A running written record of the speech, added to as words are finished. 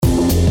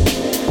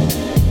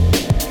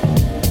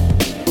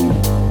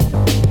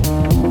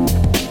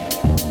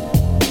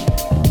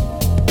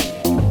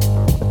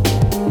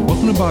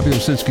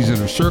Bobby Owsinski's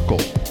Inner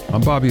Circle.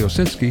 I'm Bobby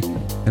Owsinski,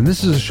 and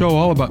this is a show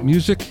all about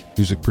music,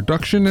 music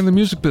production, and the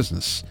music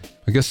business.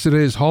 My guest today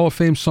is Hall of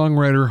Fame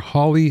songwriter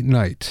Holly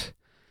Knight.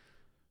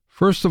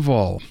 First of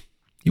all,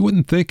 you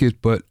wouldn't think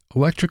it, but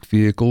electric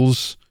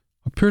vehicles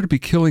appear to be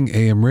killing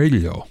AM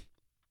radio.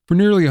 For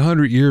nearly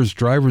 100 years,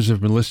 drivers have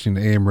been listening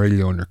to AM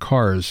radio in their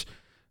cars,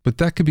 but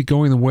that could be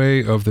going the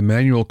way of the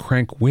manual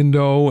crank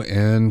window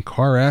and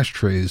car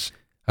ashtrays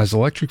as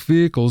electric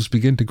vehicles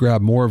begin to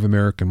grab more of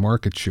American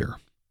market share.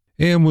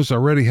 AM was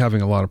already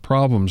having a lot of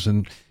problems,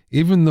 and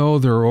even though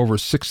there are over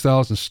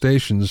 6,000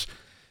 stations,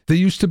 they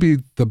used to be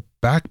the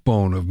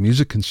backbone of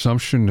music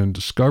consumption and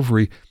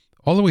discovery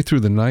all the way through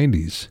the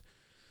 90s.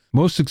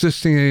 Most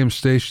existing AM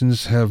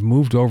stations have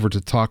moved over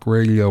to talk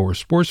radio or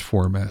sports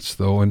formats,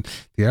 though, and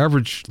the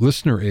average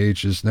listener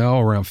age is now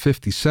around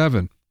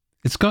 57.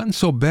 It's gotten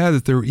so bad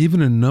that there are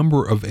even a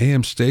number of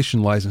AM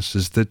station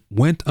licenses that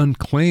went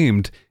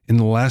unclaimed in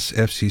the last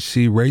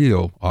FCC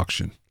radio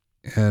auction,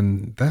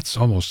 and that's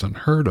almost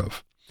unheard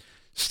of.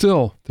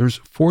 Still,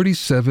 there's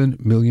 47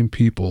 million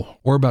people,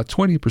 or about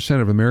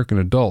 20% of American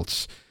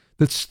adults,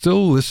 that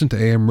still listen to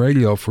AM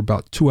radio for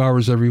about 2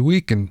 hours every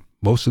week, and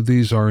most of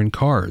these are in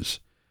cars.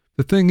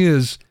 The thing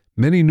is,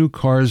 many new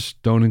cars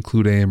don't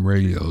include AM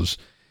radios,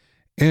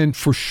 and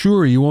for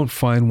sure you won't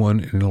find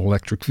one in an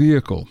electric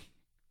vehicle.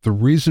 The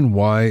reason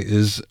why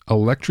is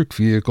electric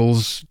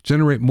vehicles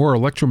generate more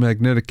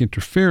electromagnetic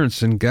interference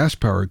than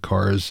gas-powered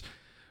cars,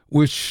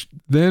 which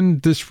then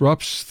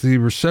disrupts the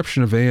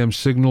reception of AM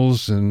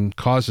signals and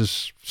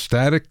causes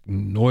static,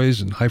 noise,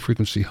 and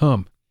high-frequency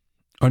hum.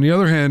 On the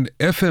other hand,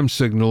 FM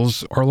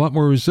signals are a lot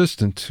more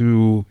resistant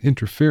to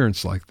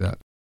interference like that.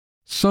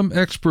 Some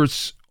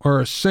experts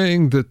are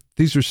saying that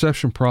these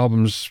reception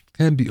problems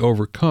can be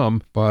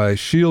overcome by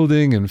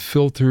shielding and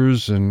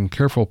filters and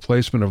careful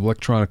placement of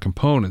electronic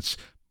components,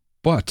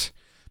 but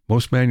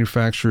most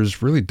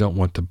manufacturers really don't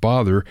want to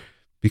bother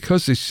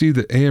because they see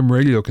that AM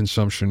radio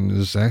consumption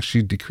is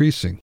actually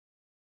decreasing.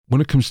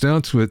 When it comes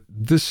down to it,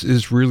 this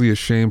is really a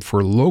shame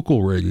for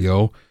local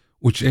radio,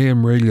 which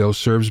AM radio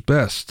serves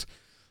best.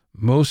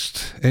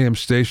 Most AM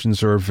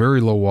stations are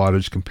very low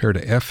wattage compared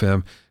to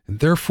FM, and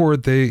therefore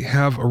they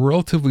have a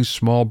relatively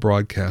small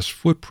broadcast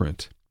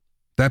footprint.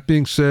 That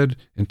being said,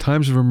 in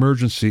times of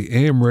emergency,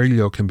 AM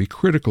radio can be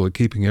critical at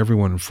keeping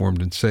everyone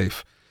informed and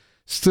safe.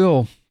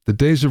 Still, the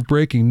days of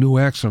breaking new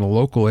acts on a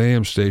local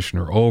AM station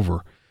are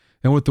over,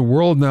 and with the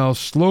world now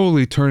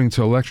slowly turning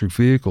to electric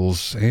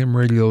vehicles, AM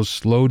radio's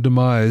slow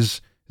demise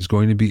is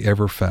going to be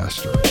ever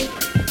faster.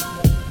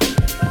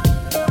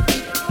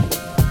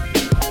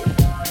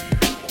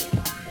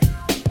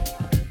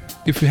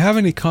 If you have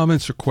any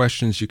comments or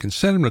questions, you can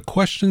send them to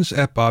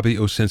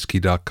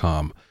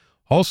questions@bobbyowsinski.com.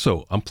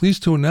 Also, I'm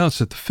pleased to announce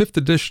that the 5th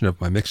edition of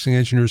my Mixing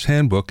Engineer's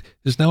Handbook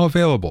is now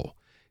available.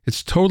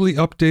 It's totally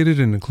updated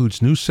and includes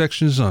new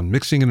sections on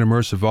mixing and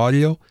immersive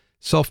audio,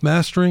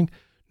 self-mastering,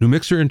 new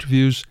mixer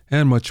interviews,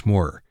 and much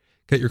more.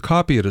 Get your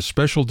copy at a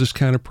special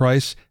discounted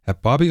price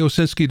at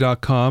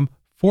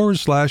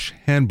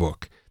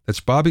bobbyowsinski.com/handbook. That's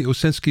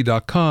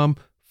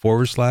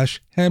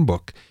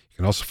bobbyowsinski.com/handbook. You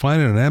can also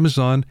find it on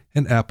Amazon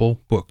and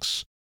Apple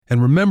Books.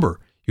 And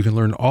remember, you can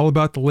learn all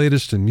about the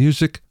latest in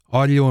music,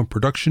 audio, and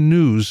production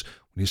news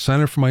when you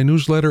sign up for my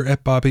newsletter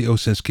at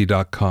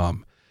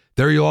bobbyowsinski.com.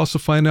 There you'll also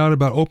find out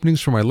about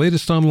openings for my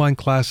latest online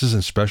classes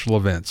and special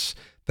events.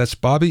 That's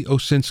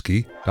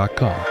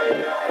bobbyowsinski.com.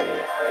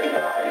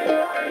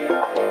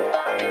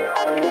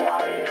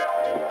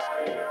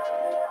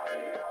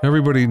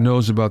 Everybody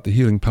knows about the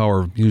healing power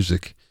of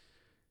music.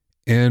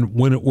 And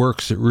when it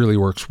works, it really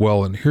works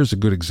well. And here's a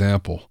good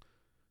example.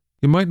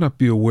 You might not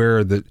be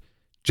aware that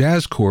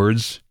jazz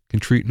chords can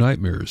treat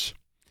nightmares.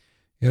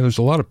 There's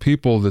a lot of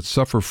people that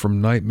suffer from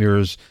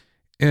nightmares,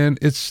 and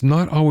it's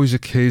not always a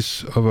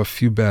case of a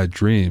few bad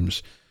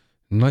dreams.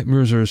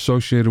 Nightmares are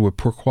associated with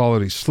poor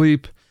quality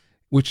sleep,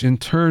 which in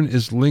turn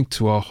is linked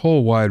to a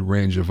whole wide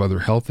range of other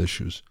health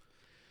issues.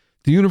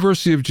 The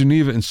University of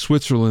Geneva in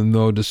Switzerland,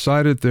 though,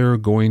 decided they were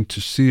going to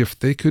see if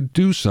they could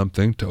do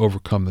something to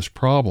overcome this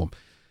problem.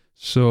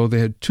 So they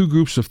had 2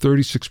 groups of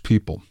 36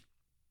 people.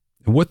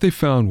 And what they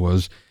found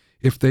was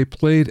if they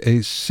played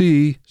a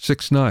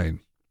C6-9,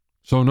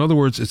 so in other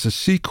words, it's a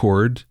C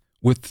chord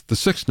with the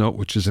 6th note,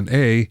 which is an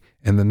A,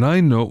 and the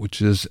 9th note,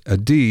 which is a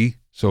D,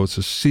 so it's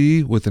a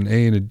C with an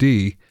A and a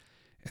D,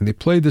 and they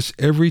played this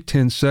every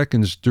 10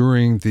 seconds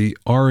during the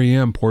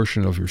REM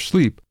portion of your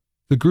sleep.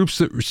 The groups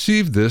that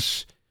received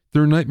this,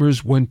 their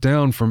nightmares went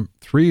down from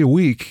 3 a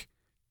week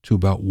to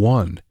about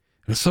 1, and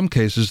in some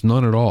cases,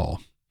 none at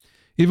all.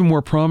 Even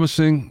more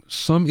promising,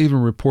 some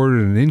even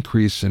reported an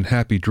increase in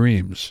happy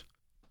dreams.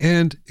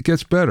 And it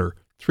gets better.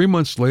 3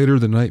 months later,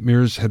 the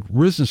nightmares had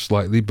risen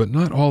slightly, but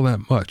not all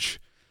that much.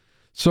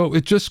 So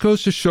it just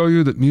goes to show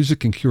you that music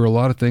can cure a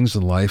lot of things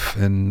in life,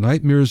 and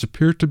nightmares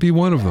appear to be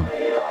one of them.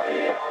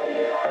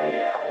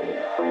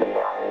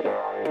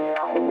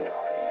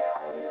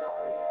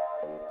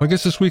 My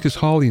guest this week is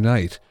Holly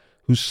Knight,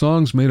 whose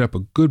songs made up a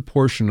good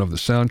portion of the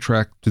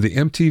soundtrack to the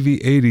MTV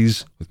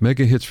 80s with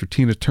mega hits for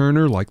Tina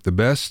Turner like The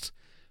Best,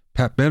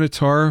 Pat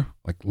Benatar,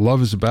 like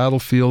Love is a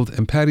Battlefield,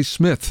 and Patti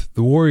Smith,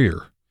 The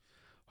Warrior.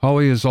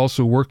 Holly has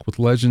also worked with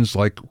legends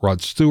like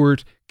Rod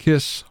Stewart,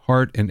 Kiss,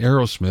 Heart, and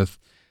Aerosmith.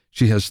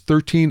 She has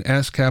 13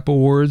 ASCAP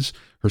awards.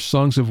 Her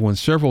songs have won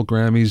several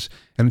Grammys,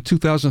 and in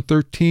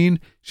 2013,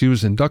 she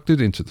was inducted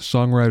into the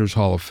Songwriters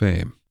Hall of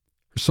Fame.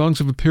 Her songs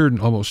have appeared in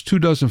almost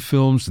 24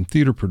 films and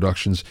theater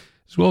productions,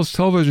 as well as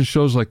television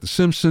shows like The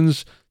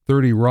Simpsons,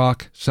 30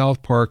 Rock,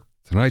 South Park,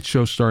 Tonight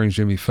Show starring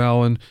Jimmy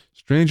Fallon,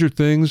 Stranger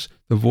Things,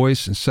 The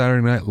Voice, and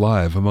Saturday Night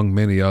Live, among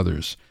many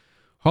others.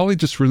 Holly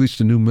just released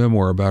a new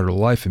memoir about her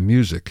life in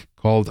music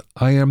called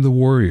I Am the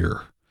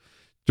Warrior.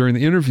 During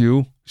the interview,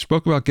 we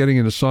spoke about getting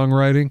into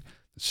songwriting,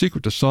 the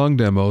secret to song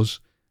demos,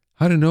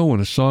 how to know when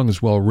a song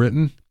is well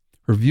written,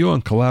 her view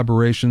on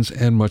collaborations,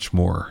 and much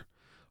more.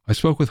 I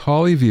spoke with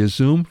Holly via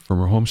Zoom from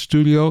her home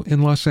studio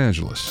in Los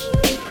Angeles.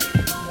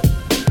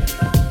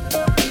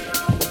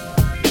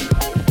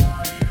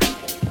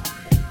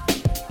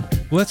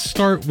 Let's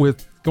start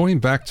with going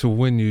back to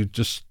when you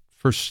just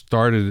first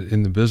started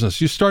in the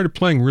business. You started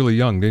playing really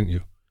young, didn't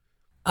you?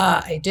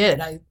 I did.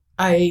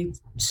 I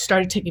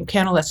started taking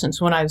piano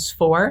lessons when I was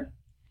 4,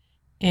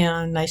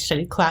 and I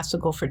studied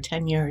classical for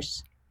 10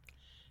 years.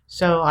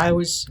 So I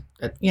was,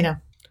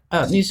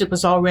 music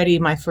was already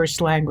my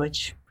first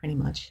language, pretty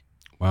much.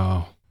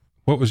 Wow.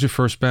 What was your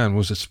first band?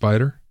 Was it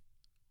Spider?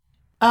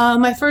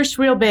 My first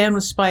real band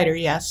was Spider,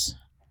 yes.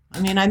 I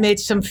mean, I made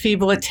some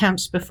feeble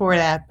attempts before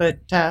that, but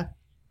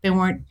they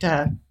weren't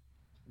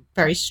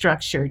very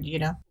structured,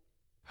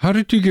 How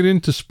did you get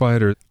into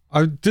Spider?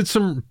 I did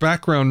some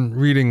background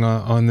reading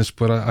on this,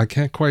 but I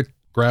can't quite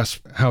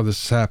grasp how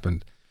this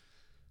happened.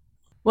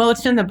 Well,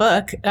 it's in the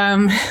book,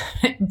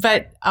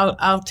 but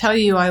I'll tell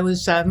you,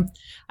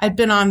 I'd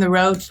been on the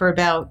road for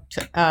about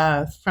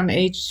from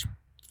age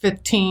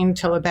 15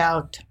 till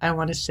about, I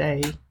want to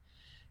say,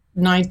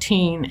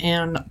 19,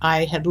 and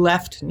I had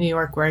left New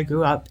York where I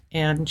grew up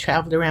and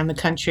traveled around the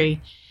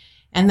country.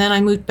 And then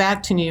I moved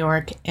back to New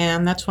York,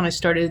 and that's when I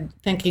started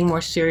thinking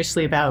more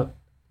seriously about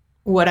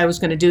what I was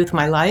going to do with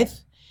my life.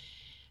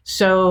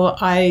 So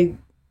I,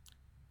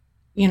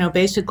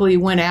 basically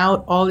went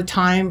out all the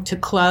time to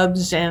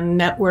clubs and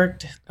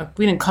networked.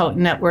 We didn't call it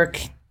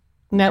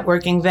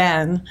networking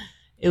then.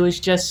 It was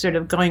just sort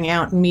of going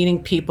out and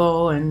meeting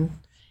people and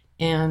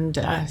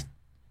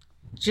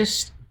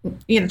just,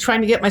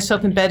 trying to get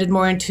myself embedded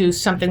more into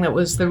something that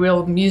was the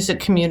real music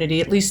community,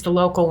 at least the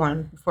local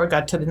one, before I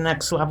got to the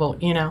next level,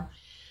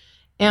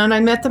 And I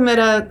met them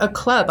at a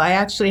club. I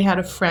actually had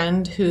a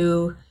friend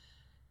who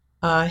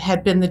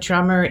had been the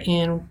drummer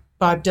in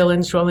Bob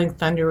Dylan's Rolling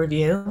Thunder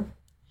Revue.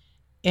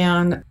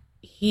 And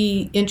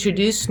he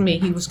introduced me.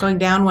 He was going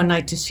down one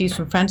night to see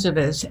some friends of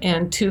his,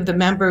 and 2 of the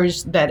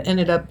members that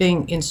ended up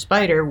being in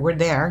Spider were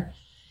there.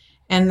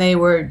 And they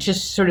were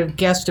just sort of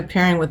guest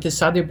appearing with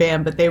this other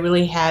band, but they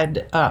really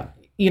had,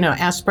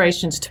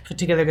 aspirations to put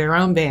together their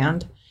own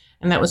band.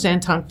 And that was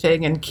Anton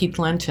Fig and Keith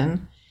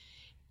Linton.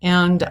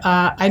 And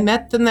I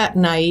met them that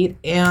night,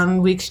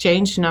 and we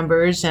exchanged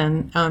numbers.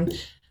 And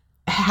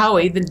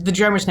Howie, the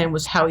drummer's name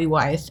was Howie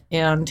Wyeth,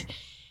 and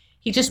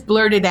he just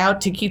blurted out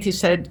to Keith. He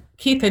said,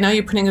 "Keith, I know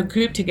you're putting a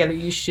group together.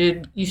 You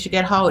should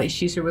get Holly.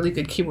 She's a really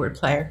good keyboard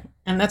player."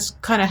 And that's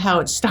kind of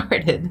how it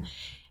started.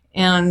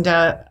 And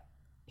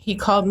he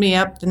called me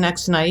up the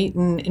next night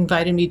and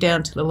invited me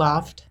down to the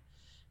loft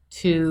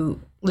to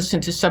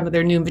listen to some of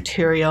their new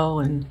material.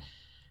 And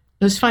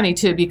it was funny,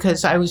 too,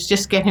 because I was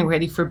just getting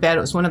ready for bed. It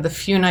was one of the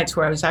few nights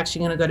where I was actually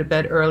going to go to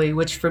bed early,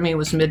 which for me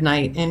was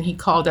midnight. And he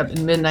called up at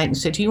midnight and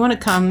said, "Do you want to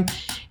come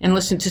and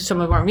listen to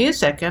some of our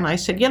music?" And I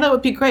said, "Yeah, that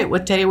would be great.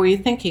 What day were you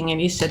thinking?" And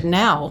he said,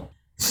 "Now."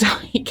 So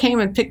he came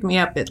and picked me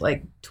up at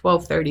like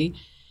 12:30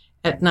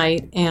 at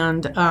night.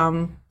 And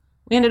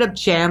we ended up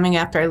jamming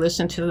after I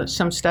listened to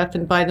some stuff.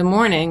 And by the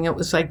morning, it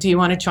was like, "Do you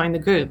want to join the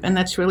group?" And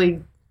that's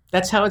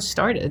how it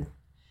started.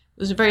 It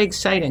was very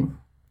exciting.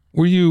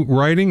 Were you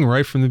writing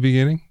right from the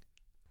beginning?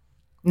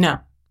 No.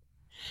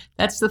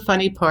 That's the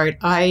funny part.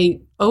 I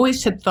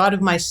always had thought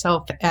of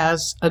myself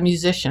as a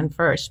musician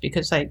first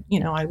because I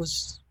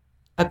was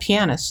a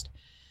pianist.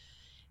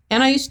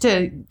 And I used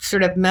to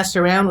sort of mess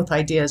around with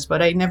ideas,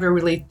 but I never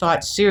really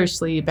thought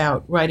seriously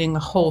about writing a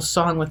whole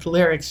song with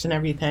lyrics and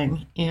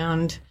everything.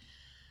 And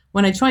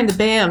when I joined the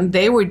band,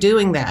 they were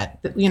doing that.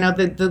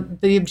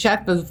 The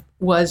objective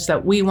was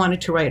that we wanted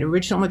to write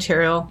original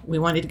material. We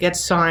wanted to get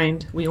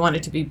signed. We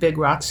wanted to be big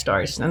rock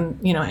stars. And,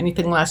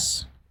 anything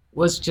less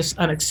was just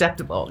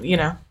unacceptable.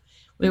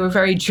 We were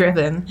very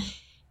driven.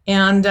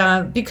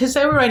 And because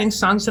they were writing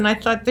songs, and I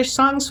thought their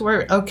songs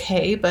were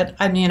okay, but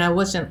I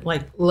wasn't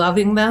like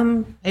loving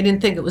them. I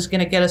didn't think it was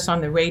going to get us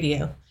on the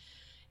radio.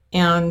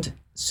 And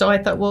so I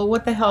thought, well,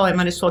 what the hell? I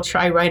might as well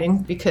try writing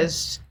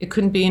because it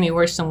couldn't be any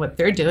worse than what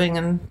they're doing,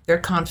 and they're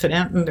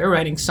confident and they're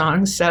writing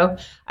songs. So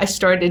I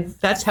started,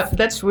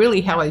 that's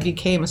really how I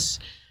became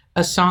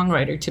a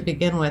songwriter to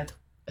begin with.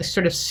 I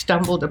sort of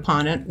stumbled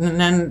upon it and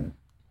then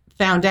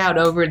found out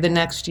over the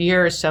next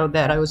year or so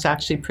that I was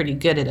actually pretty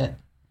good at it.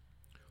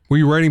 Were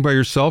you writing by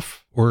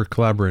yourself or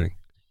collaborating?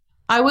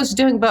 I was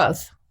doing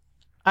both.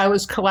 I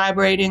was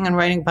collaborating and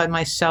writing by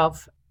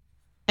myself.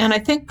 And I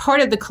think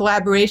part of the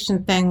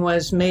collaboration thing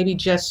was maybe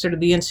just sort of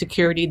the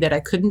insecurity that I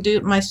couldn't do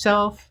it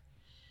myself.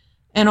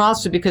 And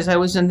also because I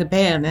was in the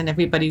band and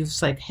everybody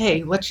was like,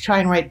 hey, let's try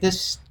and write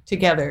this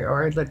together,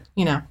 or,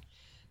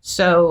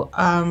 So,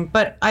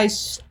 but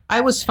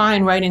I was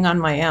fine writing on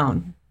my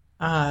own.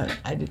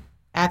 I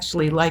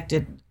actually liked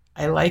it.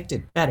 I liked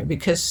it better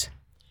because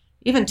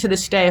even to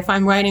this day, if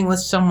I'm writing with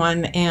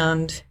someone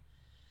and,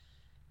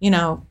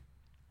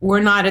 we're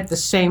not at the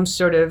same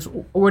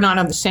we're not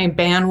on the same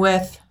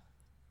bandwidth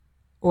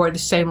or the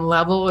same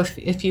level,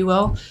 if you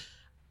will,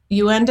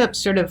 you end up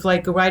sort of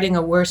like writing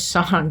a worse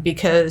song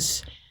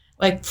because,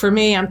 like, for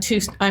me, I'm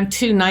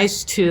too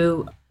nice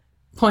to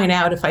point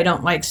out if I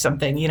don't like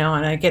something,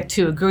 and I get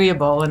too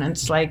agreeable, and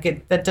it's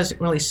like that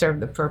doesn't really serve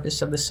the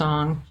purpose of the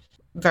song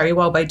very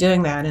well by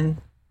doing that. And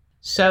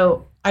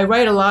so I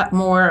write a lot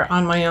more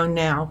on my own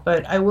now,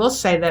 but I will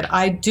say that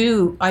I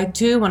do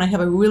when I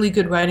have a really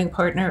good writing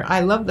partner, I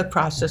love the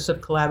process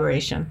of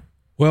collaboration.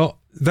 Well,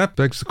 that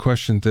begs the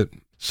question that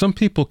some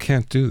people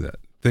can't do that.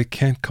 They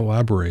can't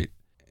collaborate,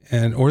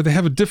 or they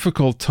have a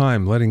difficult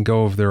time letting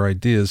go of their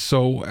ideas.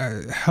 So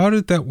how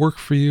did that work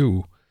for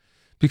you?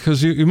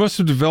 Because you must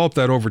have developed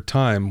that over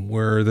time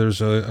where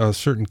there's a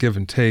certain give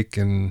and take,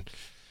 and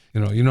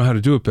you know how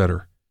to do it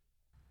better.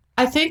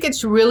 I think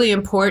it's really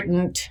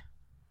important.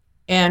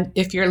 And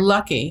if you're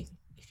lucky,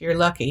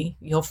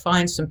 you'll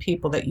find some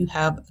people that you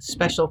have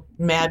special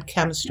mad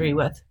chemistry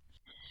with.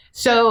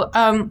 So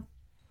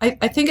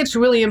I think it's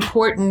really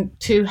important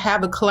to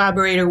have a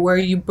collaborator where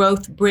you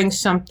both bring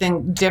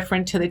something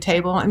different to the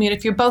table. I mean,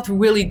 if you're both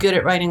really good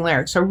at writing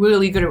lyrics or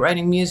really good at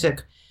writing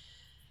music,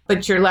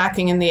 but you're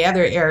lacking in the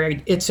other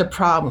area, it's a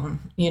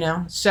problem,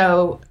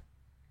 So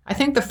I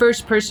think the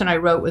first person I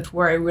wrote with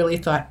where I really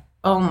thought,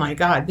 oh my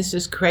God, this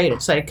is great.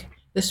 It's like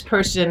this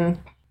person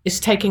is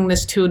taking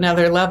this to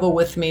another level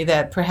with me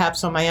that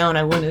perhaps on my own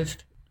I wouldn't have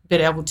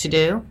been able to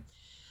do.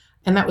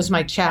 And that was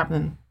Mike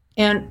Chapman.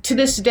 And to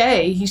this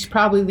day, he's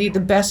probably the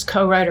best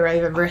co-writer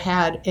I've ever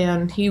had.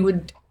 And he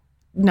would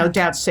no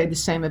doubt say the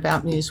same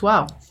about me as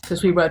well,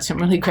 because we wrote some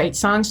really great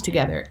songs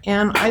together.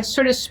 And I've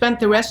sort of spent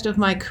the rest of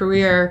my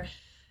career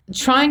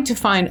trying to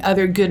find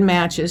other good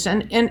matches.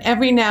 And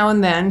every now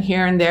and then,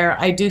 here and there,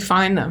 I do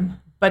find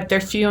them, but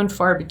they're few and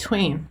far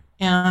between.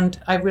 And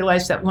I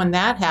realized that when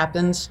that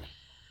happens,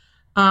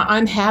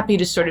 I'm happy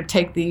to sort of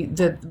take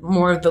the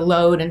more of the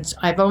load, and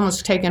I've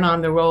almost taken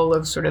on the role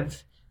of sort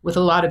of, with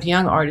a lot of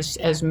young artists,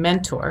 as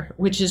mentor,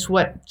 which is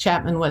what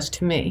Chapman was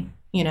to me,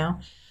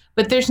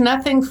 But there's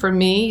nothing for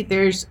me.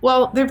 They're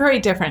very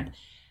different.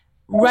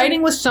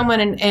 Writing with someone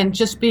and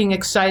just being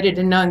excited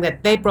and knowing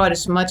that they brought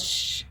as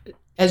much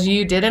as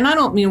you did, and I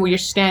don't mean where you're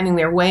standing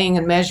there weighing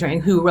and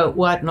measuring who wrote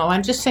what and all.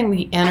 I'm just saying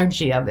the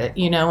energy of it,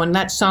 and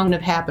that song would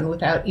have happened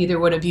without either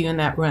one of you in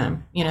that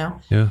room,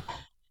 Yeah.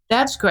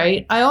 That's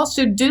great. I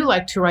also do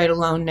like to write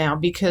alone now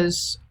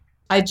because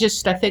I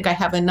think I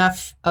have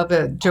enough of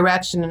a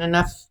direction and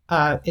enough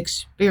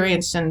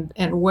experience and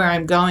where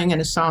I'm going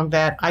in a song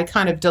that I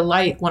kind of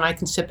delight when I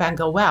can sit back and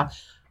go, wow,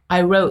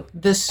 I wrote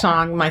this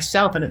song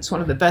myself and it's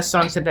one of the best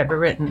songs I've ever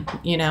written,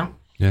 Yeah.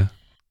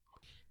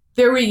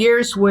 There were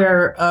years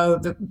where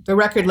the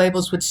record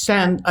labels would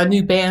send a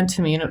new band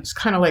to me, and it was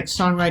kind of like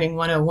Songwriting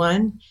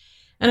 101.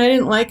 And I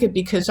didn't like it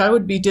because I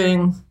would be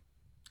doing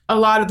a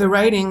lot of the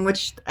writing,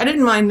 which I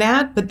didn't mind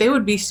that, but they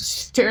would be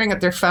staring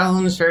at their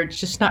phones or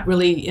just not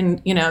really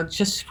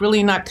just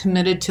really not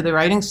committed to the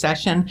writing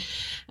session.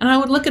 And I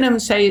would look at them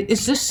and say,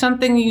 is this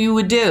something you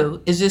would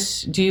do?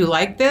 Do you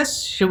like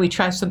this? Should we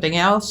try something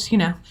else?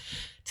 To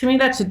me,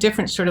 that's a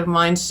different sort of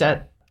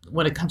mindset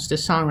when it comes to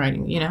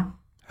songwriting,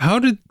 How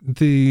did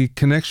the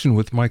connection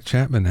with Mike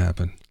Chapman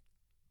happen?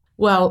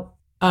 Well,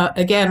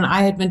 again,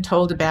 I had been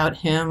told about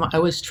him. I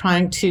was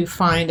trying to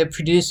find a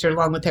producer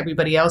along with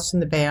everybody else in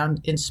the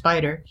band in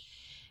Spider.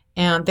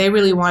 And they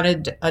really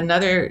wanted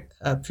another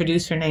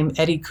producer named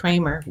Eddie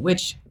Kramer,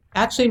 which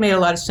actually made a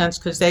lot of sense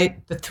because the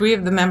three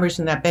of the members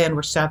in that band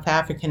were South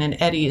African and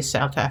Eddie is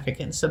South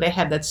African. So they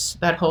had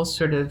that whole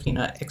sort of,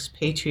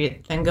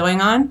 expatriate thing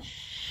going on.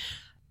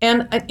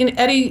 And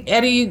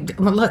Eddie,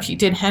 well, look, he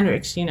did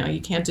Hendrix,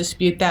 you can't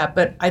dispute that.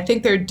 But I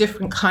think there are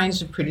different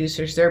kinds of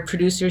producers. There are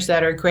producers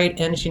that are great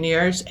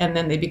engineers, and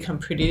then they become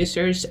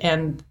producers.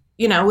 And,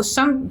 with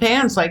some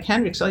bands like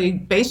Hendrix, you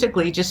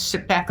basically just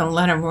sit back and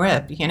let them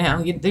rip,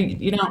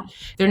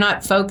 they're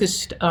not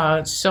focused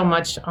so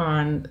much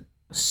on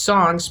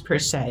songs per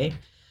se.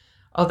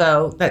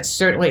 Although that's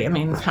certainly,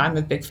 I'm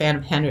a big fan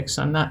of Hendrix,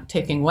 so I'm not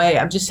taking away.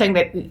 I'm just saying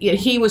that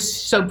he was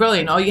so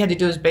brilliant. All you had to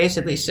do is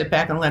basically sit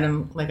back and let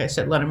him, like I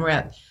said, let him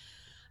rip.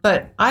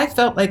 But I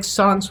felt like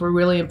songs were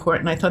really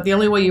important. I thought the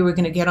only way you were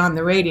going to get on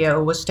the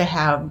radio was to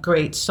have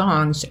great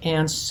songs.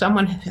 And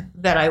someone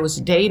that I was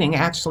dating,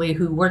 actually,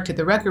 who worked at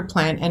the record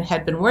plant and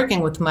had been working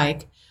with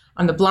Mike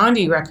on the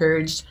Blondie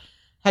records,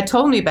 had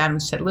told me about him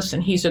and said,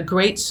 listen, he's a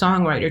great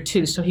songwriter,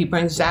 too, so he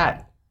brings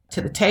that to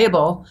the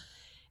table.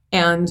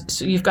 And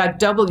so you've got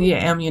double the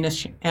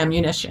ammunition.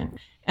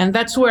 And And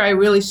that's where I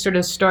really sort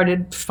of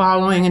started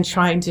following and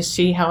trying to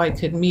see how I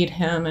could meet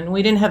him. And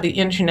we didn't have the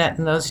internet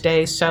in those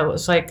days. So it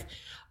was like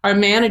our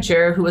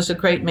manager, who was a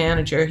great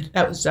manager,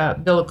 that was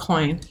Bill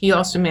Aucoin. He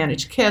also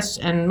managed Kiss.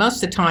 And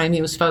most of the time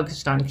he was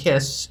focused on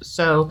Kiss.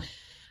 So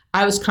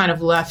I was kind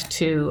of left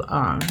to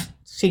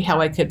see how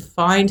I could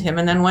find him.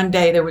 And then one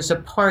day there was a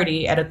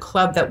party at a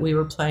club that we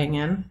were playing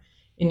in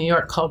New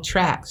York called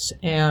Trax.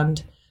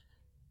 And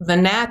the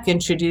Knack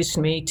introduced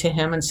me to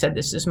him and said,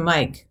 "This is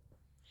Mike."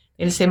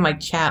 They didn't say Mike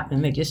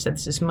Chapman. They just said,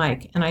 "This is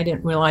Mike." And I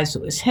didn't realize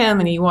it was him.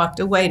 And he walked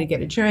away to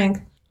get a drink.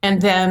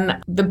 And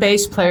then the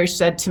bass player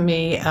said to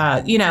me,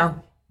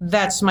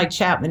 "That's Mike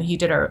Chapman. He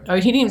did our," or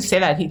he didn't even say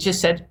that. He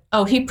just said,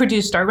 "Oh, he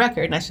produced our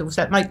record." And I said, "Was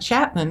that Mike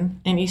Chapman?"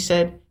 And he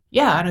said,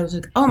 "Yeah." And I was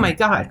like, "Oh my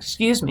God,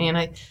 excuse me." And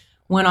I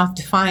went off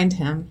to find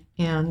him.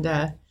 And,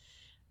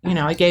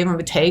 I gave him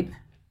a tape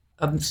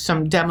of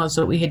some demos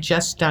that we had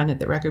just done at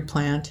the record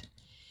plant.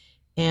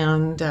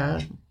 And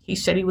he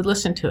said he would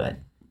listen to it.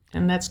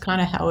 And that's kind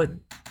of how it,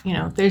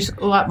 there's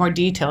a lot more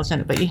details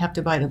in it, but you have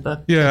to buy the book.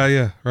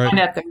 Yeah, right.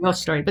 Find out the real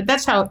story. But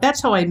that's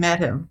how I met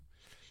him.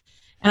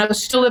 And I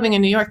was still living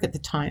in New York at the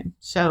time.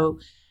 So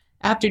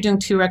after doing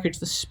 2 records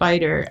with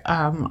Spider,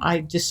 I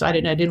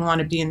decided I didn't want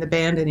to be in the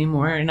band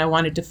anymore, and I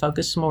wanted to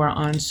focus more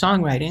on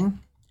songwriting.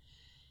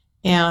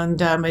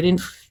 And I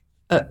didn't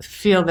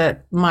feel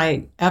that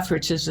my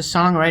efforts as a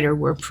songwriter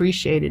were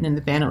appreciated in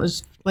the band. It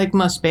was, like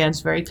most bands,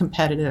 very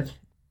competitive.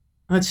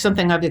 It's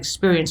something I've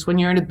experienced. When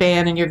you're in a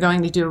band and you're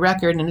going to do a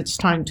record and it's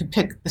time to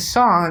pick the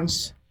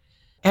songs,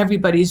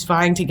 everybody's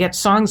vying to get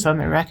songs on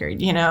the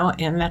record,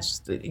 and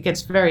it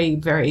gets very,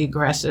 very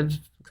aggressive,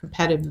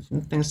 competitive,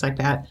 and things like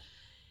that.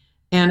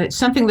 And it's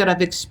something that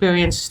I've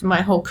experienced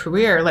my whole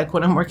career, like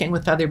when I'm working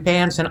with other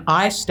bands and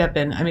I step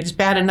in. I mean, it's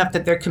bad enough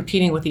that they're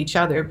competing with each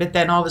other, but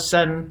then all of a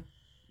sudden,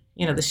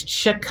 this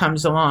chick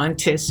comes along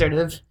to sort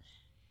of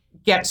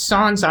get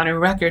songs on a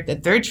record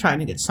that they're trying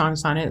to get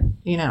songs on it.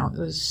 It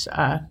was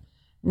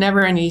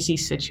never an easy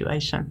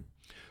situation.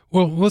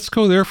 Well, let's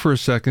go there for a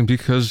second,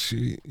 because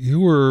you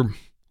were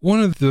one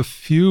of the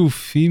few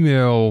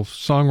female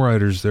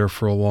songwriters there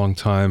for a long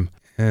time,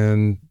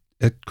 and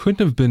it couldn't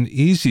have been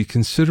easy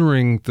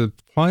considering the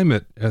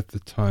climate at the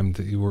time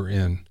that you were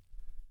in.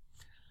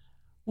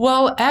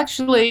 Well,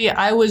 actually,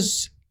 I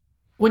was,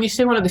 when you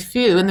say one of the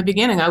few, in the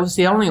beginning, I was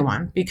the only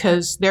one,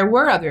 because there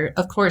were other,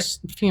 of course,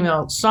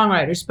 female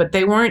songwriters, but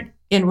they weren't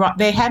in rock,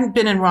 they hadn't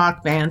been in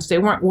rock bands. They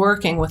weren't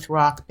working with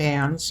rock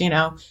bands,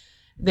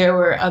 There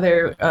were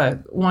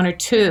other, 1 or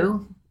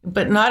 2,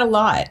 but not a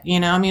lot,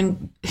 I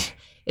mean,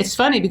 it's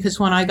funny because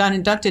when I got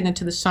inducted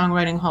into the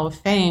Songwriting Hall of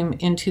Fame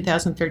in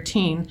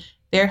 2013,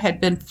 there had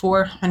been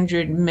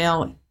 400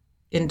 male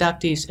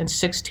inductees and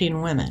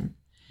 16 women.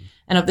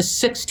 And of the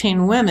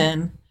 16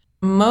 women,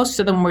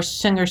 most of them were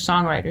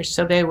singer-songwriters,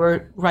 so they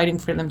were writing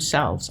for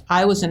themselves.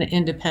 I was an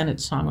independent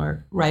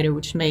songwriter,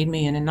 which made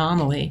me an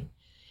anomaly.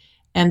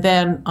 And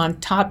then on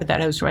top of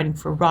that, I was writing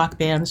for rock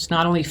bands,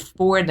 not only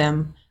for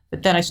them,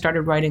 but then I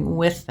started writing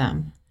with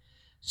them.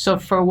 So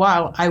for a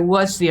while, I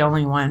was the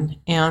only one.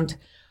 And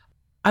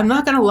I'm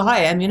not going to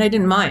lie, I mean, I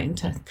didn't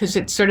mind, because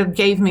it sort of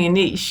gave me a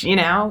niche,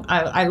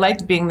 I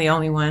liked being the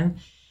only one.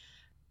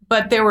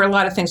 But there were a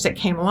lot of things that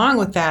came along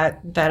with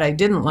that I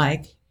didn't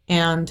like.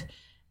 And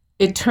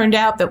it turned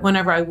out that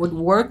whenever I would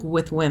work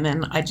with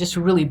women, I just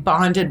really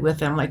bonded with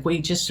them. Like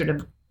we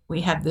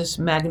had this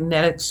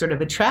magnetic sort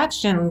of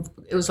attraction.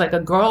 It was like a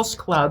girls'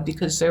 club,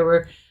 because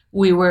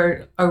we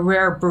were a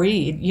rare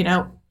breed,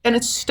 and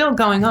it's still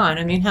going on.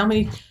 I mean, how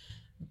many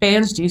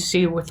bands do you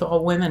see with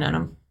all women in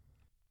them?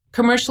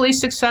 Commercially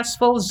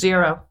successful,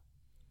 0.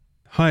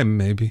 Haim,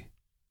 maybe.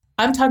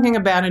 I'm talking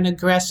about an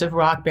aggressive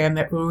rock band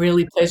that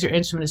really plays their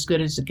instrument as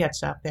good as it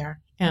gets out there.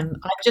 And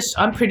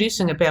I'm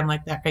producing a band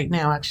like that right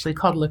now, actually,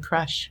 called La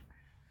Crush.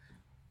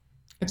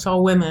 It's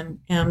all women,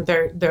 and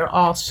they're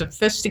all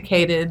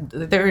sophisticated.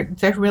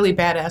 They're really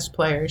badass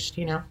players,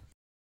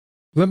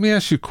 Let me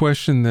ask you a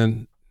question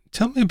then.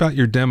 Tell me about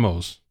your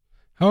demos.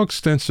 How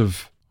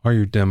extensive are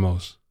your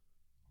demos?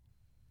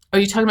 Are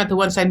you talking about the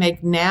ones I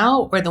make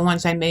now or the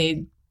ones I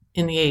made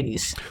in the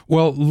 80s?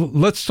 Well,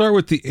 let's start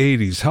with the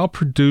 80s. How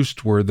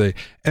produced were they?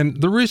 And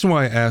the reason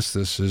why I ask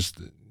this is,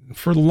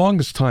 for the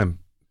longest time,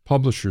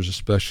 publishers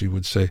especially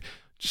would say,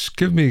 just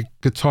give me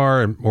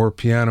guitar or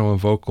piano and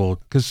vocal,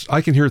 because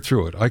I can hear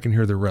through it. I can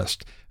hear the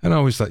rest. And I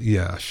always thought,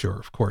 yeah, sure,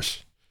 of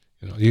course.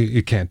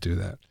 You can't do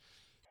that.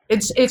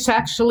 It's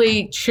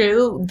actually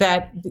true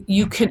that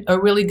a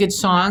really good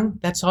song,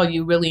 that's all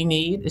you really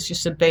need. It's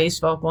just a bass,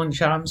 vocal, and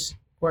drums,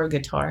 or a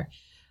guitar.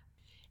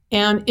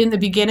 And in the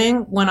beginning,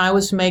 when I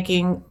was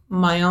making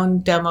my own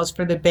demos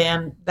for the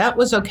band, that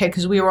was okay,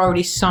 because we were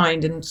already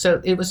signed. And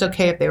so it was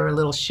okay if they were a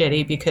little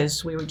shitty,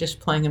 because we were just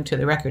playing them to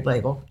the record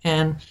label.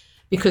 And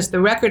because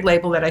the record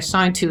label that I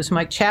signed to was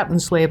Mike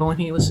Chapman's label, and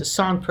he was a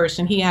song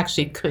person, he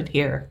actually could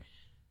hear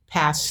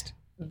past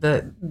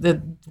the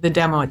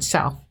demo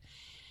itself.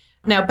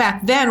 Now,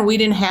 back then, we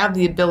didn't have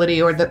the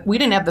ability we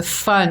didn't have the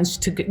funds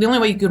the only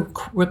way you could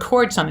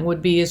record something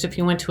would be as if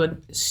you went to a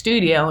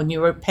studio and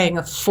you were paying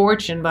a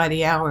fortune by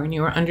the hour and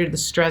you were under the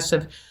stress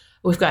of,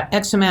 we've got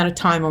X amount of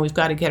time and we've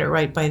got to get it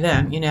right by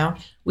then,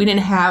 We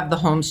didn't have the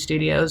home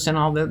studios and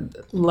all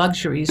the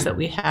luxuries that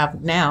we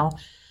have now.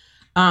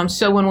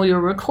 So when we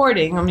were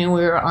recording, we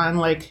were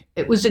on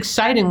it was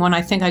exciting when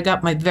I think I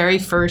got my very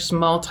first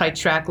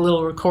multi-track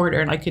little recorder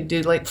and I could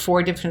do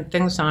 4 different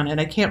things on it.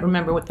 I can't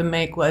remember what the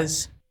make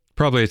was.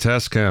 Probably a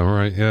Tascam,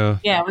 right? Yeah.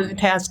 Yeah, it was a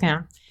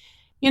Tascam.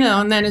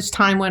 And then as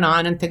time went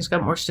on and things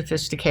got more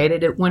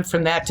sophisticated, it went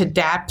from that to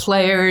DAT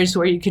players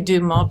where you could do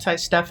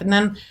multi-stuff. And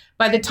then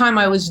by the time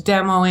I was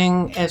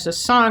demoing as a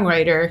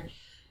songwriter,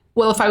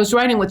 well, if I was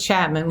writing with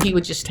Chapman, he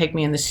would just take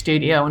me in the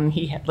studio and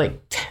he had 2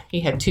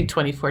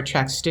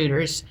 24-track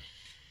Studers.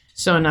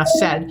 So enough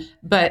said.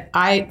 But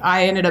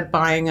I ended up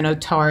buying an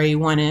Otari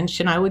 1-inch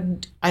and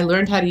I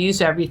learned how to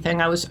use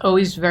everything. I was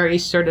always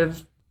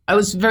I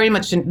was very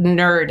much a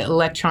nerd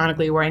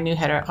electronically where I knew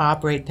how to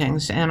operate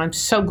things. And I'm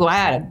so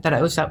glad that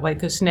I was that way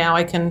because now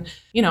I can,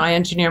 I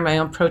engineer my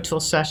own Pro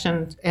Tools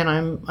sessions and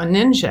I'm a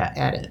ninja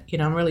at it.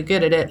 I'm really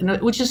good at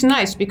it, which is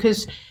nice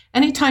because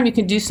anytime you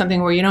can do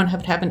something where you don't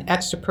have to have an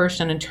extra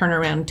person and turn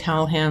around and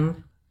tell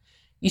him,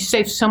 you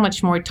save so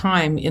much more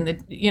time in the,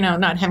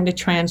 not having to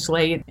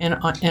translate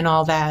and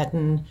all that.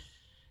 And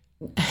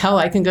hell,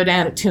 I can go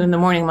down at 2 a.m.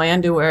 in my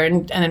underwear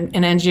and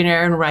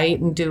engineer and write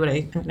and do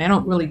it. I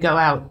don't really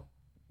go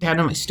down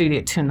to my studio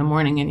at 2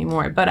 a.m.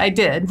 anymore, but I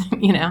did,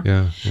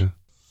 Yeah.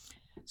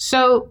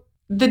 So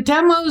the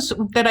demos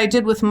that I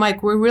did with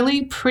Mike were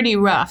really pretty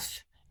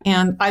rough.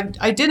 And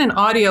I did an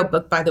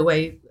audiobook, by the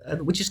way,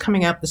 which is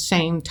coming out the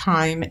same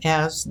time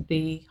as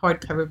the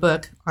hardcover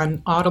book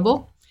on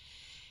Audible.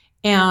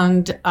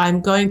 And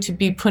I'm going to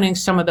be putting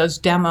some of those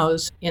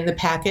demos in the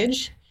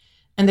package.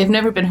 And they've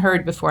never been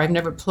heard before. I've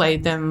never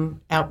played them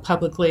out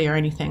publicly or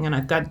anything. And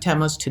I've got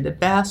demos to The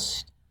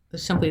Best,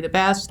 Simply the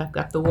Best. I've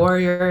got The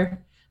Warrior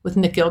with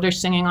Nick Gilder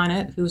singing on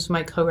it, who's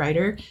my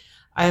co-writer.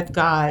 I've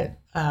got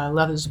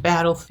Love is a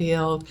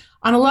Battlefield.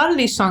 On a lot of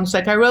these songs,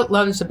 I wrote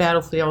Love is a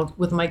Battlefield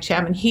with Mike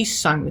Chapman. He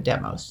sung the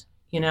demos,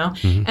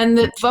 Mm-hmm. And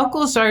the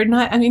vocals are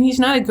not, he's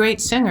not a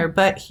great singer,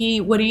 but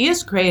what he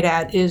is great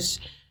at is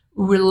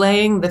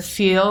relaying the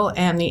feel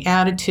and the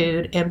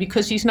attitude. And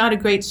because he's not a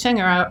great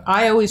singer,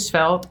 we always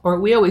felt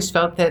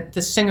that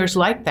the singers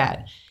like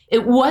that.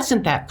 It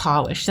wasn't that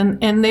polished.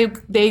 And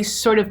they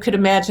sort of could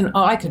imagine,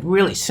 I could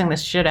really sing the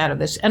shit out of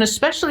this. And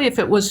especially if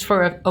it was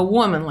for a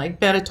woman like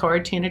Benatar or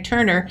Tina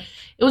Turner,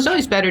 it was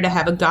always better to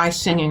have a guy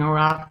singing a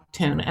rock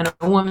tune and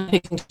a woman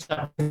picking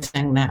stuff and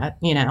sing that,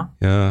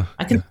 Yeah.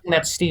 I can sing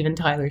that Steven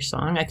Tyler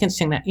song. I can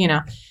sing that,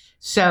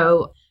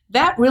 So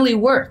that really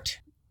worked.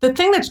 The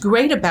thing that's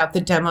great about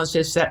the demos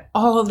is that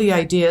all of the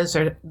ideas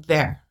are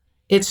there.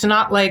 It's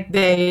not like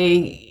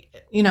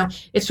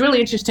it's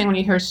really interesting when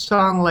you hear a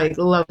song like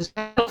Love is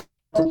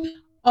Battlefield.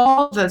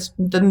 All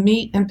the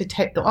meat and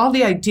potato, all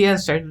the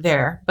ideas are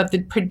there, but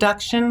the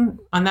production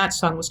on that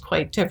song was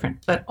quite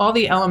different. But all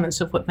the elements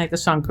of what make the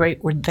song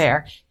great were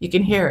there. You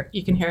can hear it.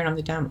 You can hear it on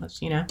the demos,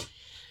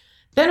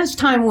 Then as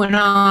time went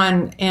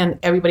on and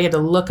everybody had to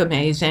look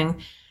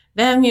amazing,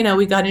 then,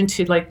 we got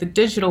into the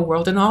digital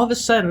world and all of a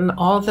sudden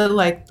all the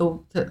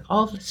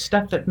all the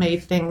stuff that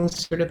made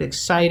things sort of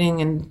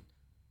exciting and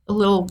a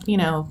little,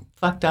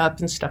 fucked up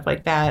and stuff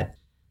like that,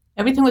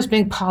 everything was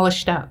being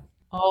polished up.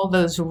 All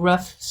those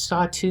rough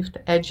sawtoothed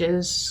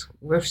edges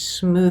were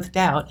smoothed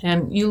out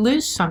and you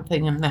lose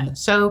something in that.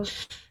 So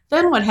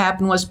then what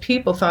happened was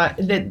people thought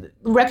that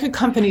record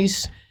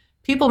companies,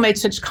 people made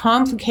such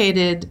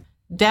complicated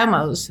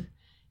demos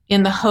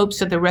in the hopes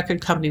that the record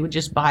company would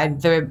just buy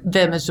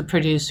them as a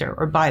producer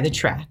or buy the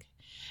track.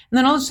 And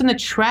then all of a sudden the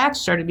track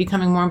started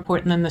becoming more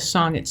important than the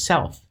song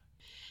itself.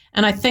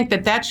 And I think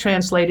that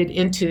translated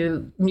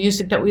into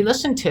music that we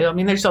listen to.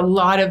 There's a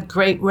lot of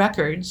great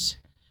records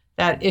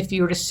that if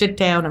you were to sit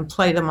down and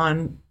play them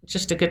on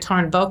just a guitar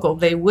and vocal,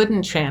 they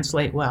wouldn't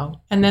translate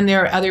well. And then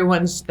there are other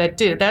ones that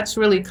do. That's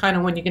really kind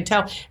of when you can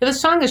tell. If a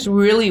song is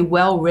really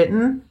well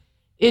written,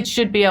 it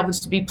should be able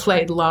to be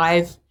played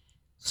live.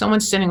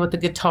 Someone sitting with a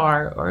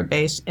guitar or a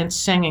bass and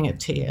singing it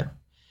to you.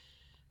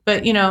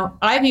 But,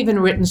 I've even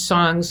written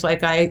songs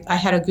I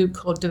had a group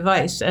called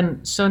Device.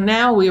 And so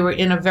now we were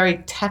in a very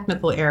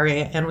technical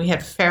area and we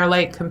had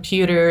Fairlight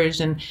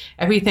computers and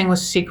everything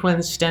was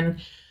sequenced.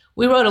 And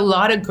we wrote a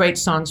lot of great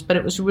songs, but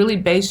it was really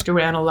based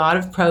around a lot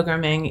of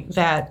programming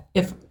that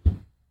if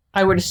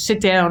I were to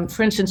sit down,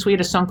 for instance, we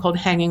had a song called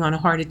Hanging on a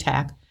Heart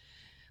Attack,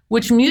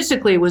 which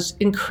musically was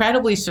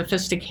incredibly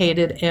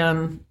sophisticated.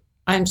 And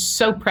I'm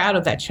so proud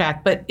of that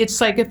track. But it's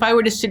if I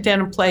were to sit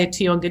down and play it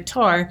to you on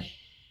guitar,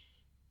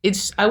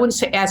 I wouldn't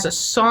say as a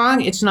song,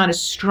 it's not as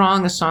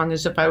strong a song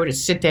as if I were to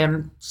sit down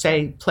and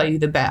say, play you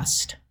The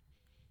Best,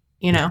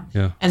 Yeah.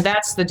 And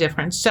that's the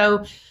difference.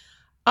 So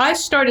I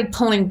started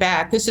pulling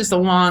back. This is the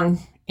long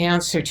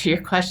answer to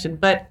your question,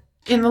 but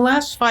in the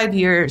last 5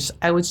 years,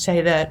 I would say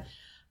that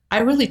I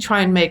really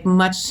try and make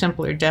much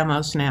simpler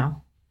demos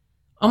now,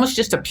 almost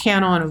just a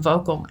piano and a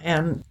vocal.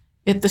 And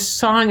if the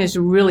song is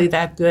really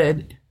that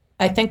good,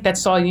 I think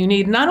that's all you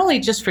need, not only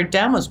just for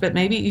demos, but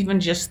maybe even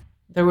just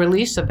the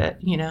release of it,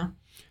 you know?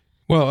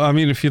 Well, I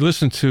mean, if you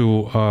listen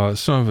to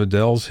some of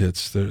Adele's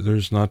hits,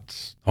 there's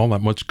not all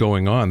that much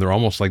going on. They're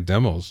almost like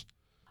demos.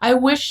 I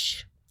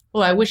wish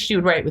she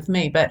would write with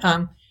me, but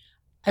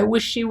I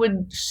wish she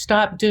would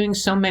stop doing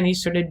so many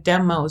sort of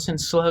demos and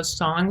slow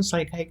songs.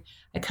 Like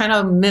I kind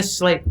of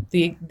miss like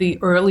the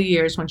early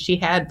years when she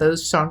had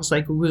those songs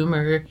like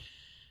Rumor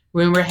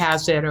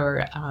Has It,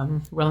 or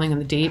Rolling in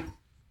the Deep.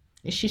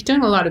 She's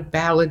doing a lot of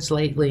ballads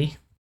lately.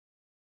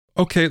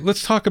 Okay,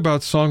 let's talk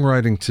about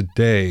songwriting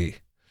today,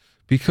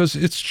 because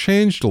it's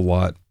changed a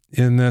lot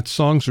in that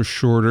songs are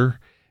shorter,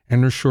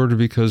 and they're shorter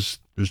because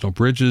there's no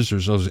bridges,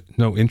 there's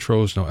no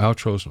intros, no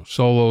outros, no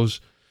solos.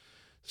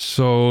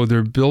 So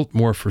they're built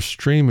more for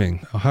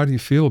streaming. How do you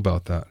feel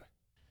about that?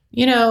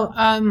 You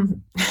know,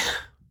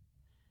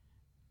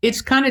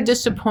 it's kind of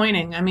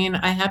disappointing. I mean,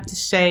 I have to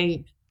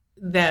say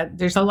that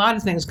there's a lot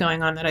of things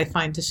going on that I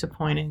find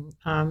disappointing.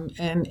 And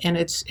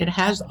it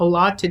has a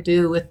lot to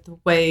do with the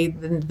way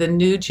the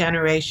new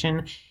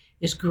generation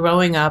is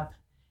growing up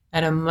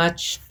at a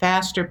much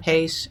faster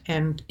pace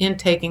and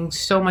intaking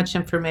so much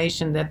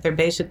information that they're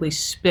basically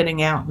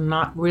spitting out and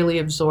not really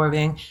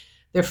absorbing.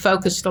 They're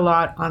focused a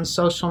lot on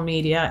social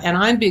media, and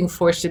I'm being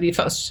forced to be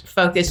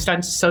focused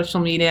on social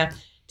media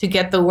to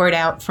get the word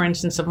out, for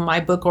instance, of my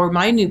book or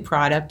my new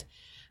product.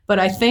 But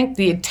I think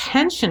the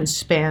attention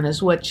span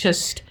is what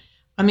just,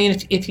 I mean,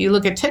 if you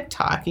look at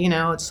TikTok, you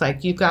know, it's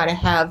like you've got to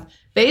have,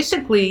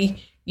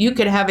 basically, you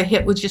could have a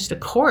hit with just a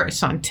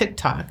chorus on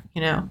TikTok,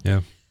 you know?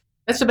 Yeah.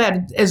 That's about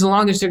as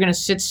long as they're going to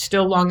sit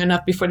still long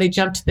enough before they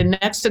jump to the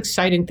next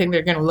exciting thing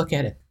they're going to look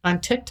at it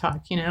on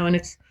TikTok, you know?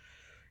 And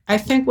I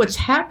think what's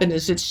happened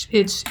is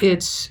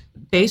it's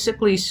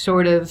basically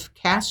sort of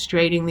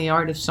castrating the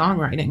art of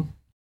songwriting.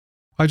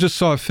 I just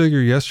saw a figure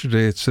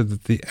yesterday. It said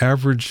that the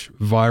average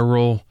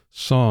viral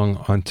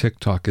song on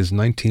TikTok is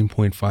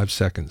 19.5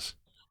 seconds.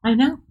 I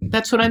know.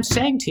 That's what I'm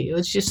saying to you.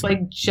 It's just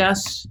like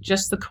just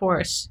the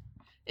chorus.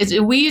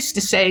 We used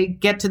to say,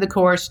 get to the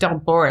chorus,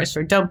 don't bore us,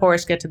 or don't bore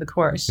us, get to the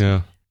chorus.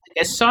 Yeah.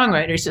 As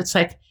songwriters, it's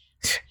like,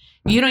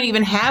 you don't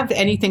even have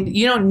anything.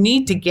 You don't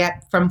need to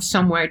get from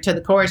somewhere to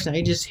the chorus. Now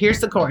you just, here's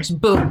the chorus,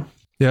 boom.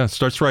 Yeah, it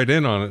starts right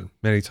in on it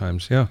many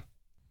times. Yeah.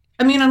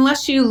 I mean,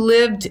 unless you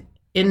lived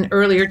in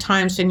earlier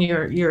times and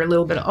you're a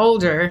little bit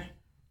older,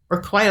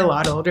 or quite a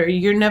lot older,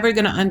 you're never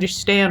going to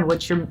understand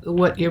what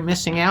you're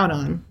missing out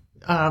on,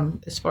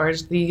 as far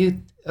as the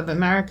youth of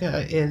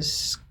America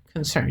is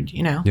concerned,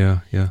 you know? Yeah,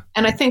 yeah.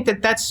 And I think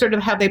that's sort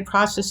of how they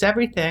process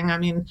everything. I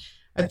mean,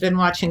 I've been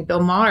watching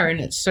Bill Maher, and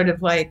it's sort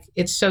of like,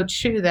 it's so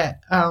true that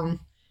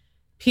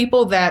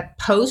people that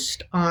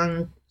post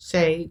on,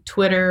 say,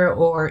 Twitter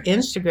or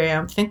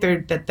Instagram think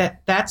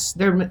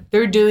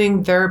they're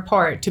doing their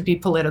part to be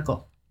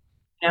political,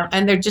 you know?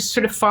 And they're just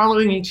sort of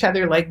following each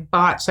other like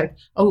bots. Like,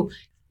 oh,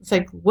 it's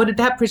like, what did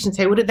that person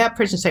say? What did that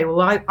person say?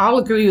 Well, I'll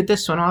agree with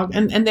this one.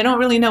 And they don't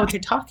really know what they're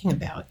talking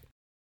about.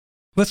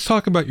 Let's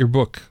talk about your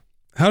book.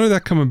 How did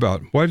that come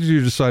about? Why did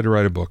you decide to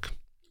write a book?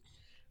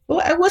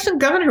 Well, I wasn't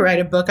going to write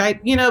a book,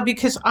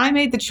 because I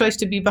made the choice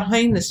to be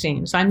behind the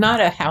scenes. I'm not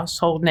a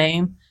household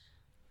name,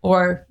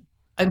 or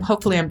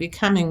hopefully I'm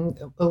becoming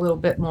a little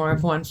bit more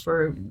of one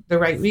for the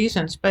right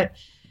reasons. But,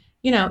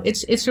 you know,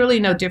 it's really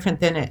no different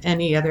than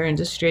any other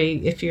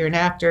industry. If you're an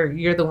actor,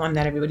 you're the one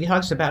that everybody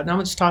talks about. No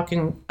one's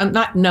talking,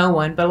 not no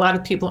one, but a lot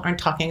of people aren't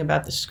talking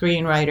about the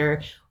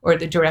screenwriter or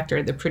the director,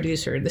 or the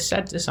producer, or the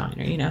set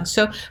designer, you know.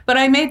 So, but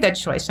I made that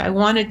choice. I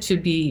wanted to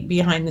be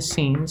behind the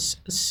scenes.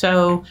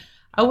 So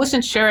I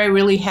wasn't sure I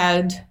really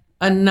had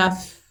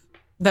enough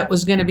that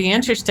was going to be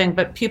interesting,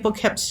 but people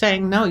kept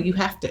saying, no, you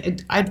have to.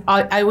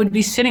 I would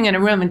be sitting in a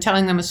room and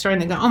telling them a story,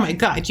 and they go, oh my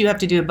God, you have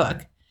to do a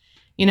book.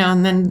 You know,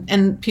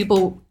 and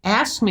people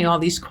asked me all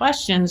these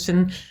questions,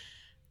 and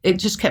it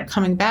just kept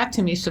coming back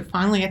to me. So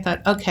finally I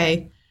thought,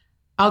 okay,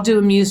 I'll do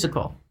a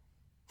musical.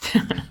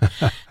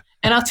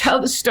 And I'll tell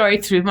the story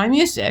through my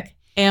music.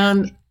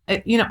 And,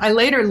 you know, I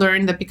later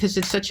learned that because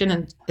it's such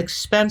an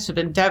expensive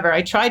endeavor,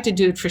 I tried to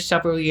do it for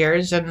several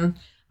years, and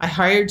I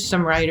hired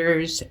some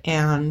writers,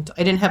 and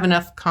I didn't have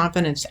enough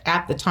confidence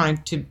at the time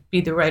to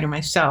be the writer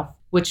myself,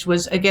 which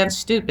was, again,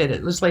 stupid.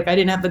 It was like I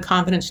didn't have the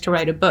confidence to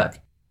write a book.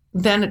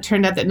 Then it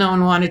turned out that no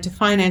one wanted to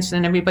finance it,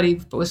 and everybody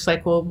was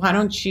like, well, why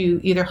don't you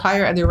either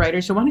hire other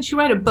writers, or why don't you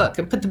write a book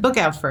and put the book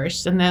out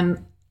first, and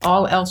then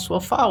all else will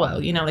follow,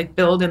 you know, like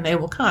build and they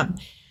will come.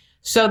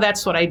 So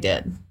that's what I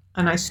did.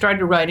 And I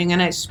started writing,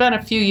 and I spent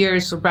a few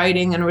years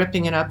writing and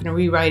ripping it up and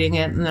rewriting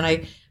it. And then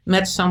I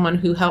met someone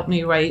who helped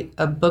me write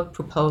a book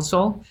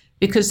proposal,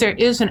 because there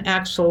is an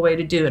actual way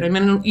to do it. I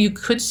mean, you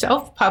could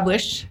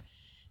self-publish,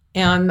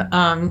 and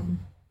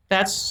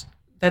that's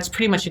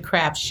pretty much a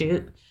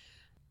crapshoot,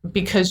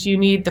 because you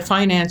need the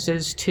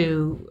finances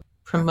to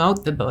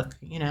promote the book,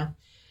 you know.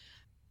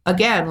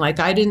 Again, like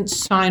I didn't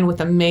sign with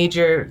a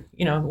major,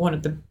 you know,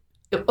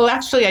 well,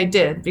 actually I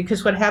did,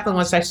 because what happened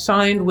was I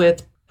signed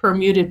with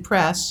Permuted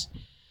Press,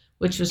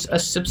 which was a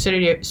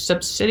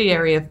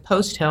subsidiary of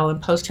Post Hill, and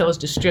Post Hill is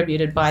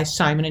distributed by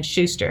Simon &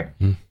 Schuster.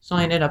 So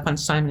I ended up on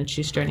Simon &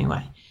 Schuster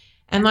anyway.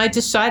 And I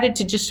decided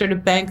to just sort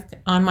of bank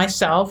on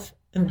myself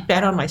and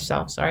bet on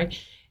myself,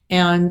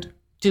 and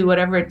do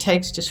whatever it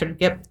takes to sort of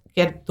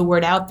get the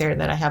word out there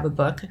that I have a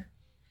book.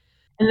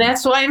 And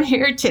that's why I'm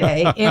here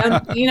today.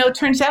 And, it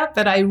turns out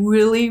that I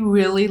really,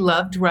 really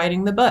loved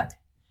writing the book.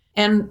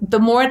 And the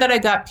more that I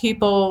got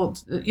people,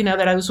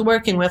 that I was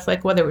working with,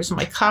 like whether it was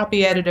my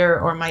copy editor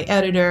or my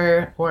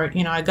editor, or,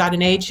 I got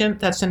an agent.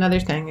 That's another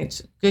thing.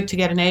 It's good to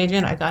get an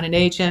agent. I got an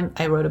agent.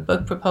 I wrote a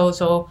book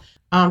proposal.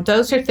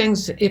 Those are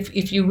things,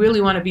 if you really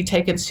want to be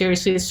taken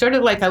seriously, it's sort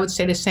of like I would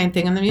say the same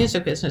thing in the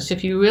music business.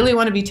 If you really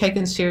want to be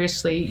taken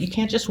seriously, you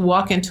can't just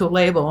walk into a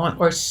label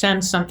or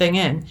send something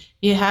in.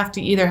 You have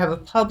to either have a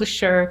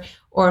publisher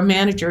or a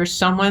manager,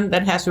 someone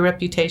that has a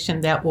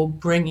reputation that will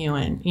bring you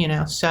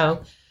in,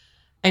 So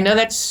I know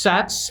that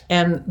sucks,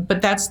 but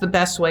that's the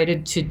best way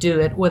to do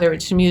it, whether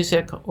it's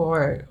music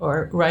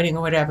or writing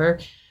or whatever.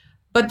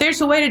 But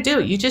there's a way to do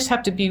it. You just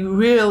have to be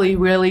really,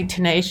 really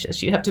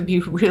tenacious. You have to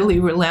be really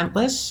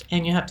relentless,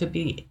 and you have to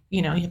be,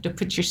 you have to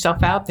put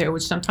yourself out there,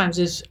 which sometimes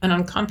is an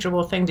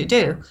uncomfortable thing to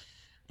do.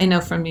 I know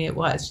for me it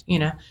was,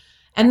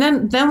 And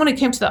then when it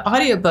came to the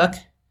audiobook,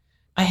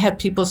 I had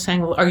people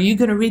saying, well, are you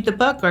going to read the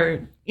book?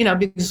 Or,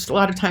 because a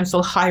lot of times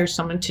they'll hire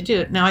someone to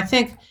do it. Now, I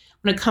think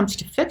when it comes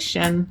to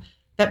fiction,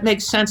 that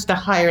makes sense to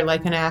hire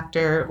like an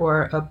actor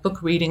or a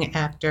book reading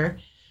actor,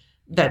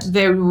 that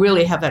they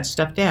really have that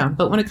stuff down.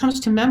 But when it comes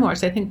to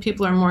memoirs, I think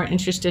people are more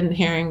interested in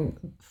hearing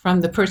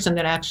from the person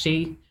that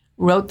actually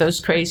wrote those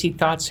crazy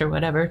thoughts or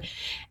whatever.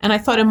 And I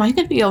thought, am I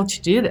going to be able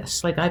to do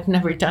this? Like, I've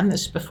never done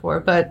this before,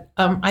 but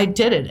I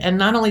did it. And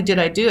not only did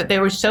I do it, they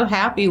were so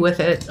happy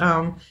with it.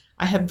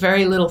 I have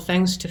very little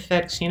things to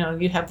fix.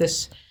 You have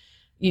this,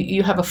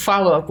 you have a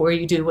follow-up where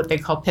you do what they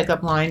call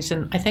pickup lines.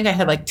 And I think I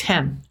had like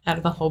 10 out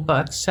of the whole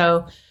book.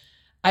 So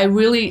I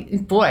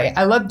really,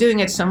 I love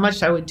doing it so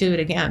much I would do it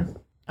again.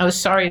 I was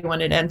sorry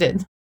when it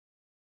ended.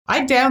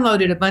 I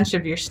downloaded a bunch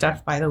of your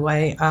stuff, by the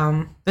way,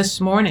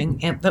 this morning,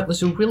 and that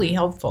was really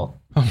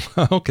helpful.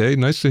 Okay,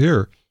 nice to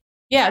hear.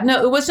 Yeah,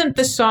 no, it wasn't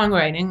the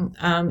songwriting.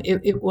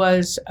 It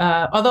was,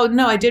 although,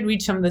 no, I did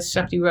read some of the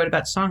stuff you wrote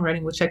about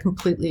songwriting, which I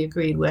completely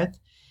agreed with.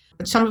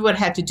 But some of it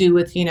had to do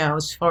with,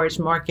 as far as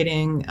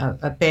marketing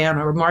a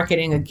band or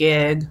marketing a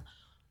gig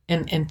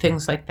and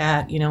things like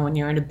that, when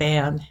you're in a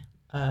band.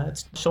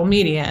 Social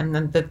media, and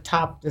then the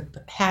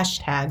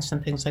hashtags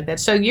and things like that.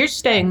 So you're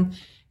staying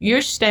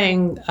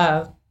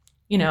up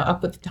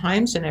with the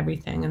times and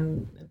everything,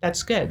 and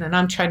that's good. And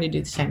I'm trying to do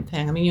the same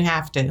thing. I mean, you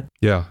have to.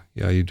 Yeah,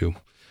 you do.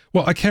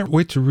 Well, I can't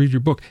wait to read your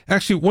book.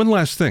 Actually, one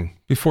last thing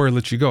before I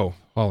let you go,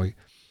 Holly.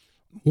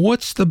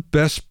 What's the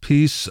best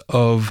piece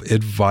of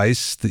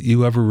advice that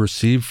you ever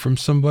received from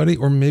somebody,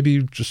 or maybe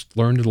you just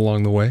learned it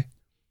along the way?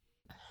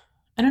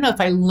 I don't know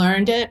if I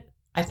learned it.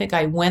 I think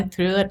I went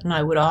through it, and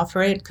I would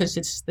offer it because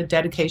it's the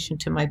dedication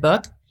to my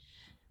book,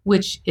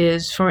 which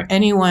is for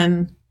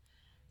anyone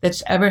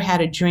that's ever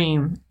had a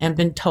dream and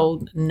been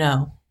told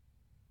no.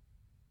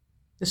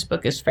 This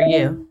book is for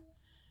you,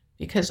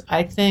 because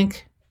I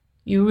think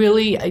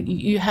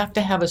you have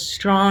to have a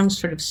strong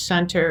sort of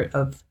center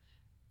of,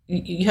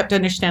 you have to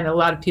understand that a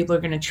lot of people are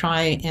going to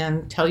try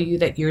and tell you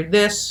that you're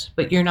this,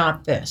 but you're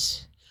not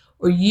this,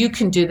 or you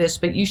can do this,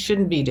 but you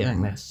shouldn't be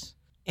doing this.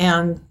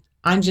 And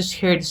I'm just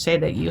here to say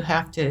that you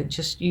have to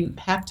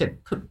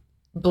put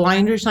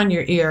blinders on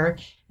your ear.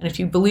 And if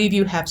you believe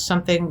you have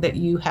something that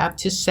you have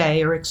to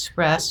say or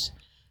express,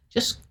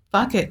 just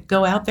fuck it,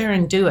 go out there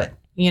and do it,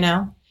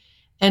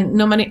 And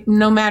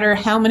no matter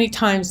how many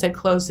times they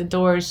closed the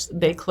doors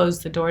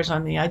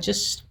on me. I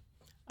just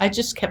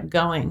kept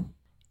going.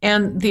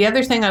 And the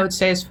other thing I would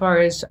say, as far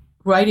as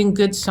writing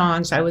good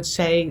songs, I would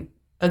say,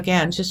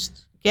 again,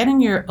 just get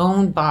in your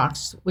own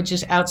box, which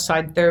is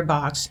outside their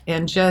box,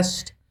 and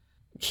just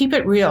keep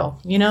it real.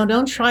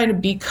 Don't try to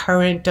be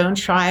current. Don't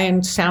try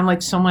and sound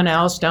like someone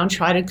else. Don't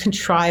try to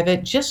contrive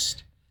it.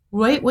 Just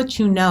write what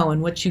you know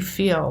and what you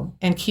feel,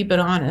 and keep it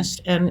honest.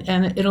 And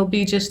it'll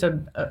be just a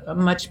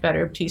much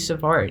better piece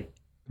of art.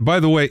 By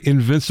the way,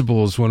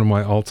 Invincible is one of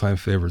my all-time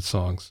favorite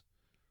songs.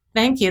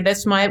 Thank you.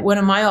 That's one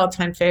of my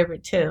all-time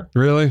favorite too.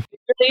 Really? It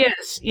really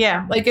is.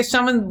 Yeah. Like, if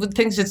someone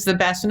thinks it's the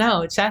best,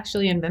 no, it's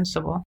actually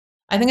Invincible.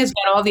 I think it's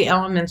got all the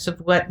elements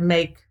of what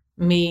make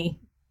me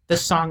the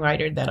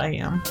songwriter that I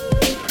am.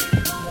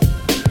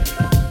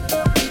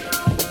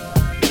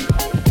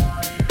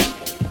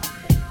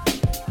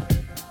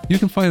 You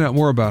can find out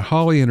more about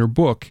Holly and her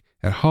book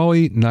at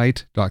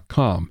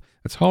hollyknight.com.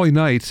 That's Holly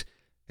Knight,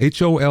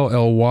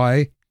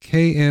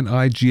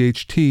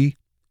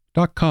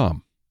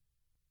 HOLLYKNIGHT.com.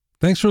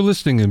 Thanks for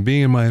listening and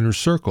being in my inner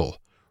circle.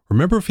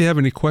 Remember, if you have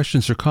any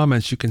questions or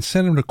comments, you can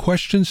send them to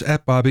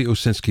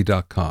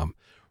questions@BobbyOwsinski.com.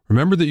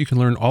 Remember that you can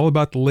learn all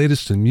about the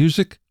latest in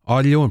music,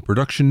 audio, and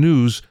production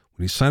news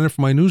when you sign up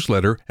for my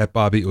newsletter at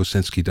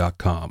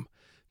BobbyOwsinski.com.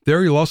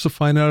 There you'll also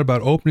find out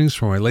about openings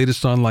for my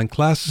latest online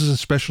classes and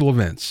special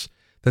events.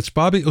 That's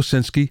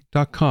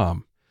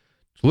BobbyOwsinski.com.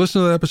 To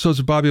listen to the episodes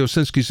of Bobby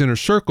Owsinski's Inner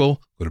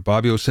Circle, go to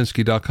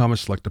BobbyOwsinski.com and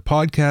select the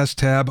podcast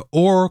tab,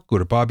 or go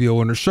to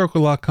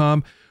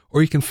BobbyOInnerCircle.com,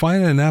 or you can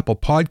find it on Apple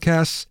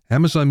Podcasts,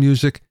 Amazon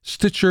Music,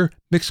 Stitcher,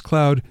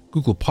 Mixcloud,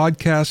 Google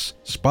Podcasts,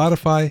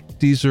 Spotify,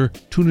 Deezer,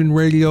 TuneIn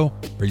Radio,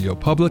 Radio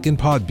Public, and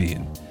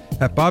Podbean.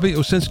 At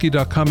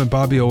BobbyOwsinski.com and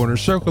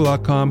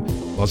BobbyOInnerCircle.com,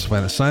 you'll also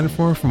find a sign-up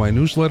form for my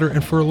newsletter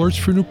and for alerts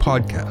for new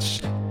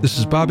podcasts. This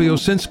is Bobby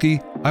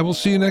Owsinski. I will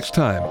see you next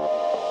time.